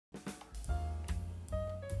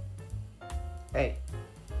Hey.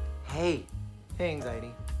 Hey. Hey,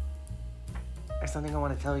 Anxiety. There's something I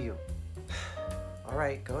want to tell you. All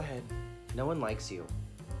right, go ahead. No one likes you.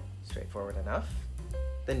 Straightforward enough.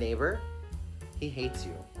 The neighbor, he hates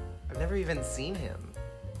you. I've never even seen him.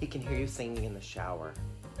 He can hear you singing in the shower.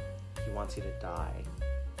 He wants you to die.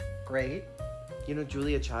 Great. You know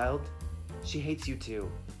Julia Child? She hates you too.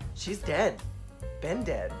 She's dead. Been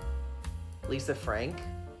dead. Lisa Frank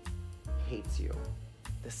hates you.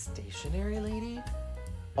 The stationery lady?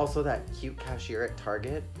 Also that cute cashier at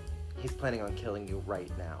Target, he's planning on killing you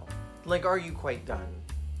right now. Like, are you quite done?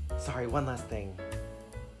 Sorry, one last thing.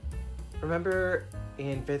 Remember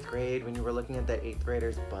in 5th grade when you were looking at that 8th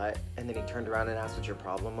grader's butt and then he turned around and asked what your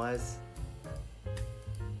problem was?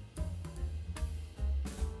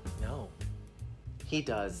 No. He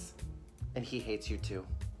does. And he hates you too.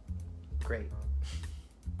 Great.